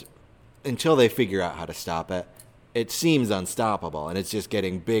just, until they figure out how to stop it, it seems unstoppable, and it's just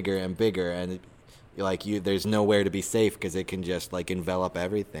getting bigger and bigger, and there's nowhere to be safe because it can just like envelop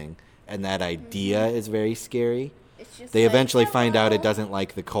everything, and that idea is very scary. It's just They like, eventually find out it "Hello." doesn't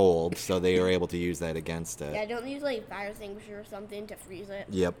like the cold, so they are able to use that against it. Yeah, don't use, like, fire extinguisher or something to freeze it.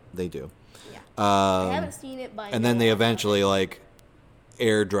 Yep, they do. Yeah. I haven't Um, seen it, but I and then know they about eventually it. like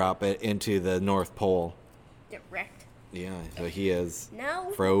airdrop it into the North Pole. Direct. Yeah, so he is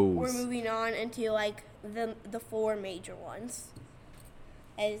Now froze. we're moving on into, like, the 4 major ones.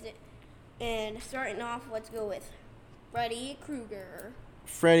 And starting off, let's go with Freddy Krueger.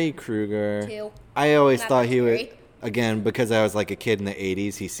 Freddy Krueger. 2. I always Not thought that he would. scary. Again, because I was like a kid in the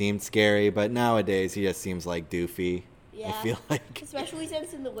 80s, he seemed scary, but nowadays he just seems like doofy. Yeah. I feel like. Especially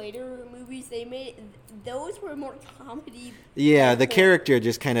since in the later movies they made those were more comedy. Yeah, the than horror. character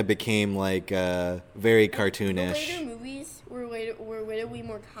just kind of became like very The cartoonish. later movies were literally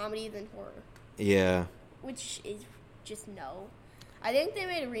more comedy than horror, Yeah, which is just no. I think they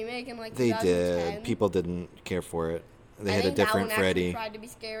made a remake in like they 2010. did. People didn't care for it. They I had a think that different one actually Freddy. tried to be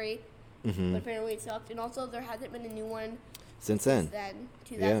scary, Hmm. but apparently it sucked. And also there hasn't been a new one Since since then. then,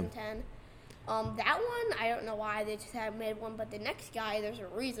 2010. That one, I don't know why they just haven't made one, but the next guy, there's a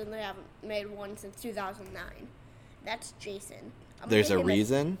reason they haven't made one since 2009. That's Jason. I'm There's a thinking that-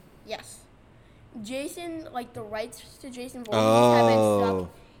 reason? Yes. Jason, like the rights to Jason Voorhees Oh. have been stuck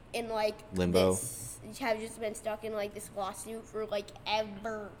in like Limbo. have just been stuck in like this lawsuit for like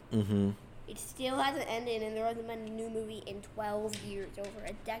ever. Hmm. It still hasn't ended, and there hasn't been a new movie in 12 years, over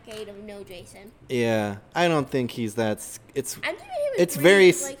a decade of no Jason. Yeah, I don't think he's that. It's I'm thinking him It's in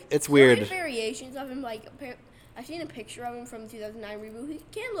very three, s- like, it's certain weird. variations of him. Like I've seen a picture of him from the 2009 reboot. He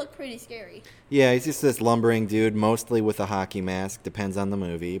can look pretty scary. yeah, he's just this lumbering dude, mostly with a hockey mask. Depends on the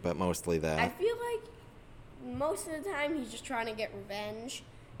movie, but mostly I that. feel like most of the time he's just trying to get revenge.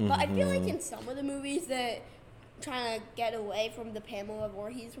 But I feel like in some of the movies that trying to get away from the Pamela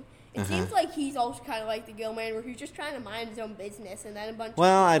Voorhees, it seems like he's also kind of like the Gilman, where he's just trying to mind his own business, and then a bunch.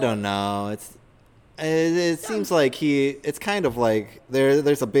 Well, of I people- don't know. It seems like it's kind of like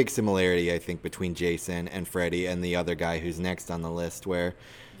there's a big similarity, I think, between Jason and Freddy and the other guy who's next on the list, where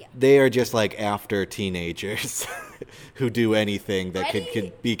Yeah. they are just like after teenagers who do anything that Freddy-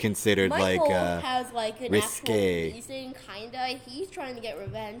 could be considered Michael like has like an risque. actual reason, kinda. He's trying to get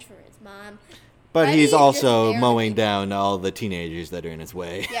revenge for his mom. but Freddy he's is just also there to mowing be- down all the teenagers that are in his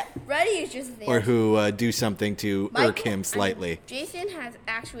way. Yeah, Freddy is just there. Or who do something to irk Michael- I him mean, slightly. Jason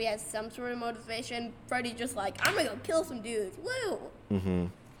actually has some sort of motivation. Freddy just like, I'm gonna go kill some dudes. Woo! Hmm.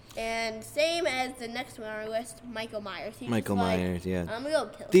 And same as the next one on our list, Michael Myers. He's Michael just like, Myers, yeah. I'm gonna go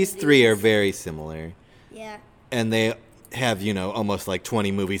kill These some three are dudes. very similar. Yeah. And they have, almost like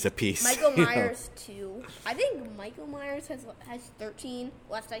 20 movies apiece. Michael you know? Myers 2. I think Michael Myers has 13,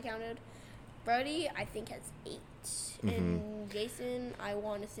 last I counted. Freddy, I think, has 8. Mm-hmm. And Jason, I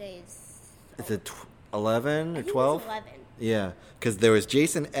want to say is... Is it 11 I or think 12? It's 11. Yeah, because there was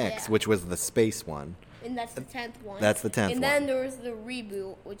Jason X, Yeah. which was the space one. And that's the 10th one. That's the 10th And then one. there was the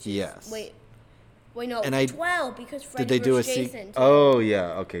reboot, which is... Yes. Wait. Wait, no, And 12 because Freddy Did they do a vs. Jason. sequel? Oh,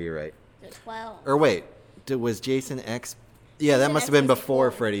 yeah. Okay, you're right. It's 12. Or wait, was Jason X? Yeah, that Jason must have X been was before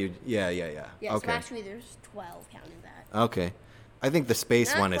before. Freddy. Yeah. Yeah, Okay. so actually there's 12 counting that. Okay. I think the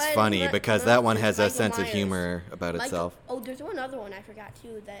space Not one is Freddy, funny but because no, that one it's has a Michael sense of Myers. humor about itself. Oh, there's one other one I forgot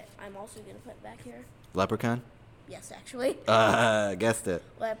too that I'm also going to put back here. Leprechaun? Yes, actually. Guessed it.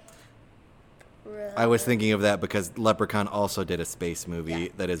 Lep- I was thinking of that because Leprechaun also did a space movie Yeah.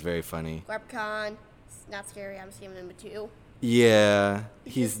 that is very funny. Leprechaun. It's not scary. I'm seeing number 2. Yeah,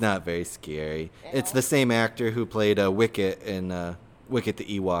 he's not very scary. At It's all. the same actor who played Wicket in Wicket the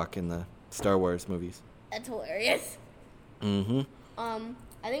Ewok in the Star Wars movies. That's hilarious. Mm-hmm.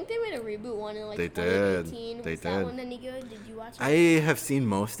 I think they made a reboot one in like They did. 2018. They Was that did. one any good? Did you watch it? I have seen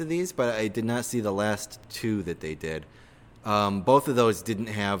most of these, but I did not see the last 2 that they did. Both of those didn't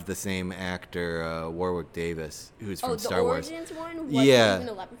have the same actor, Warwick Davis, who's from Star Wars. The Origins one wasn't Yeah. even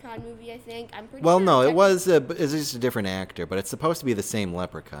a Leprechaun movie, I think. I'm pretty Well, sure no, it technically- was. It's just a different actor, but it's supposed to be the same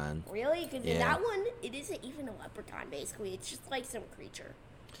Leprechaun. Really? Because in Yeah. that one, it isn't even a leprechaun, basically. It's just like some creature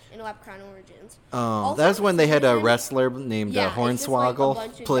in Leprechaun Origins. Oh, Also, that's when they had a Susan- wrestler named Yeah, it's just like a Hornswoggle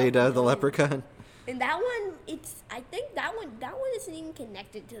bunch of played the Leprechauns. Leprechaun. And that one, I think that one isn't even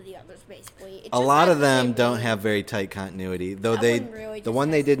connected to the others, basically. It A just lot has of the them same don't name. have very tight continuity, though That they one really the just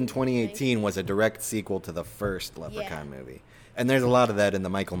one they has did in the same thing. 2018 was a direct sequel to the first Leprechaun movie. And there's a lot of that in the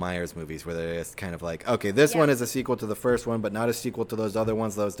Michael Myers movies where they're just kind of like, okay, this Yeah. one is a sequel to the first one, but not a sequel to those other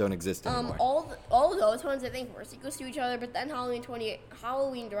ones. Those don't exist anymore. All of those ones I think were sequels to each other, but then Halloween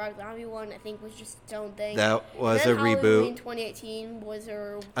Direct Zombie one I think was just its own thing. That was And then a reboot. Halloween 2018 was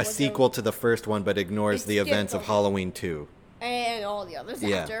A sequel to the first one, but ignores It's the events of different. Halloween 2. and all the others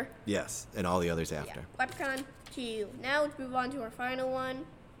Yeah. after. Yes, and all the others after. Yeah. Leprechaun 2. Now let's move on to our final one,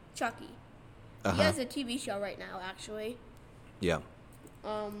 Chucky. Uh-huh. He has a TV show right now, actually. Yeah.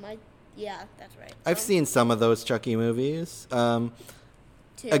 Yeah, that's right. I've seen some of those Chucky movies. 2.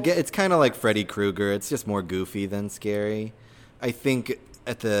 Again, it's kind of like Freddy Krueger. It's just more goofy than scary. I think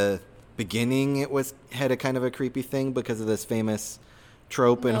at the beginning it had a kind of a creepy thing because of this famous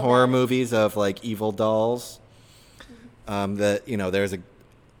trope in No, horror that- movies of like evil dolls. That there's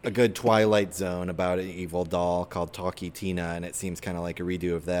a good Twilight Zone about an evil doll called Talkie Tina, and it seems kind of like a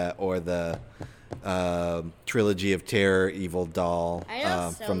redo of that, or the Trilogy of Terror evil doll I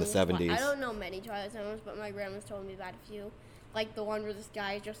know from the some- 70s. I don't know many Twilight Zones, but my grandma's told me about a few. Like the one where this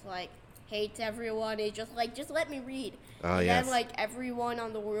guy just like hates everyone. He's just like, just let me read. Oh, and yes. then like everyone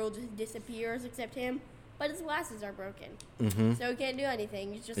on the world just disappears except him. But his glasses are broken, Mm-hmm. so he can't do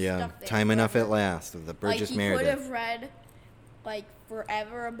anything. He's just Yeah, stuck there. time enough at forever. last with the Burgess Like he Meredith. could have read like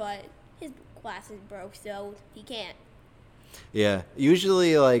forever, but his glasses broke, so he can't. Yeah,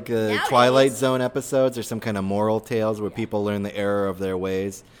 usually like Nowadays- Twilight Zone episodes or some kind of moral tales where people learn the error of their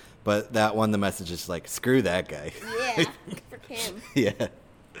ways. But that one, the message is like, screw that guy. Yeah, for him. Yeah,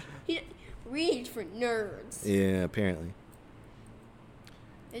 He reads for nerds. yeah, apparently.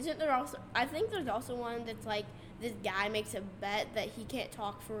 Isn't there also? I think there's also one that's like this guy makes a bet that he can't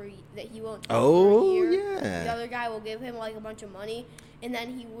talk that he won't talk for Oh, a year. yeah. The other guy will give him like a bunch of money, and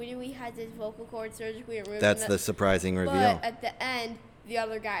then he literally has his vocal cord surgically removed. That's and the surprising reveal. But at the end, the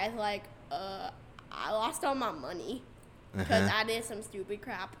other guy is like, I lost all my money because Uh-huh. I did some stupid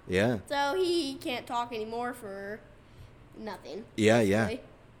crap. Yeah, So he can't talk anymore for nothing. yeah. basically.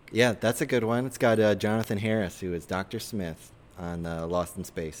 Yeah, that's a good one. It's got Jonathan Harris, who is Dr. Smith on Lost in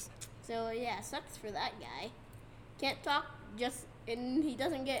Space. So yeah, sucks for that guy. Can't talk, and he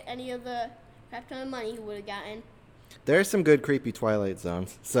doesn't get any of the crap ton of money he would have gotten. There are some good creepy Twilight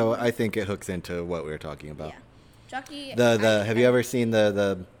Zones, so I think it hooks into what we were talking about. Yeah, Chucky. Have you ever seen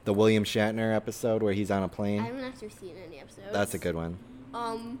the William Shatner episode where he's on a I plane? haven't actually seen any episodes. That's a good one.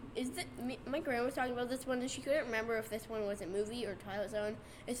 My grandma was talking about this one, and she couldn't remember if this one was a movie or Twilight Zone.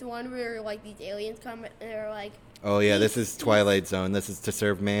 It's the one where like these aliens come and they're like, Oh yeah, this He's- is Twilight Zone. This is To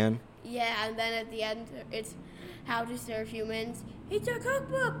Serve Man. yeah, and then at the end it's How to Serve Humans. It's a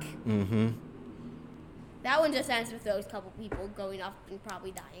cookbook. Mm-hmm. That one just ends with those couple people going up and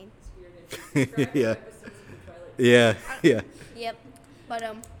probably dying. Yeah. Yeah. Yeah. Yep,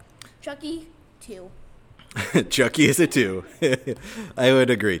 but Chucky 2. Chucky is a 2. I would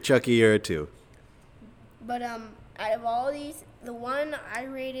agree. Chucky, you're a 2. But out of all these, the one I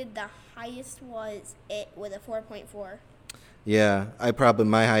rated the highest was It with a 4.4. Yeah,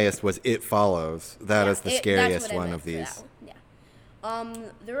 my highest was It Follows. That is the That's scariest what I one meant of for that these.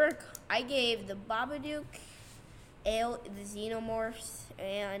 one, Yeah. I gave the Babadook, the Xenomorphs,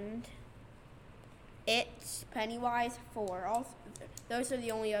 and It, Pennywise 4. Those are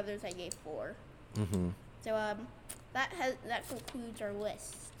the only others I gave 4. Mm-hmm. So that concludes our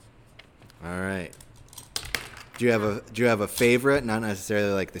list. All right. Do you have a favorite? Not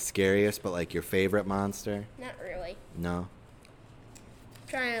necessarily like the scariest, but like your favorite monster? Not really. No.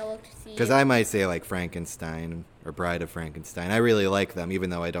 Trying to look to see. Because I might say like Frankenstein or Bride of Frankenstein. I really like them, even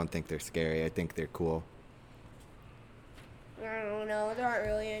though I don't think they're scary. I think they're cool. I don't know. There aren't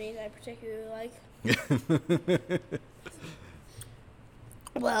really any that I particularly like.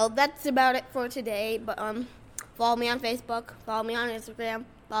 Well, that's about it for today. But follow me on Facebook. Follow me on Instagram.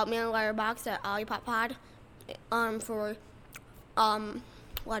 Follow me on Letterboxd at OllipopPod. For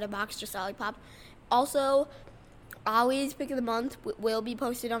Letterboxd, just Olipop. Also, Ollie's Pick of the Month will be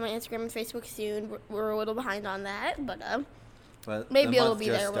posted on my Instagram and Facebook soon. We're a little behind on that, but maybe it'll be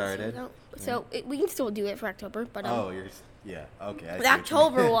there. Started. So we can still do it for October. But yeah, okay. The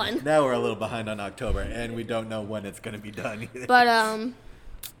October one. Now we're a little behind on October, and we don't know when it's going to be done either. But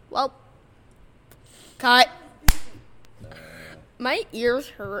well, cut. My ears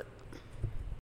hurt.